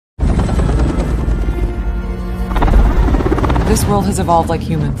This world has evolved like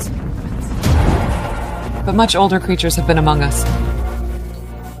humans. But much older creatures have been among us.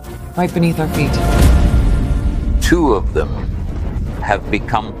 Right beneath our feet. 2 of them have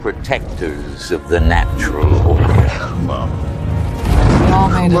become protectors of the natural order. We all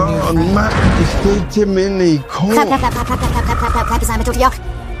made a new friend.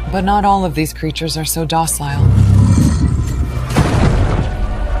 But not all of these creatures are so docile.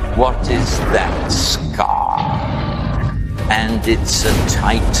 What is that scar? And it's a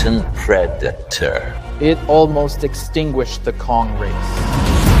Titan predator. It almost extinguished the Kong race.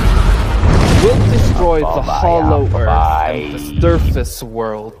 We'll destroy the hollow earth and the surface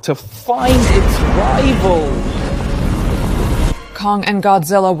world to find its rival. Kong and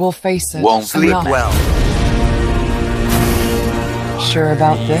Godzilla will face it. Won't sleep well. Sure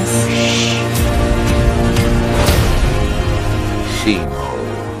about this? Shimo,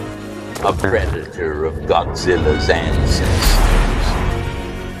 a predator of Godzilla's ancestors.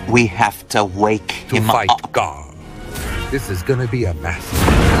 We have to wake him fight up. God. This is gonna be a massive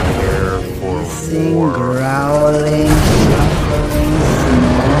prepare for war. Growling, suffering,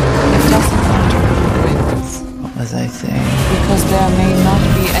 It doesn't matter who wins. What was I saying? Because there may not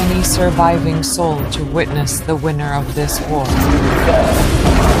be any surviving soul to witness the winner of this war.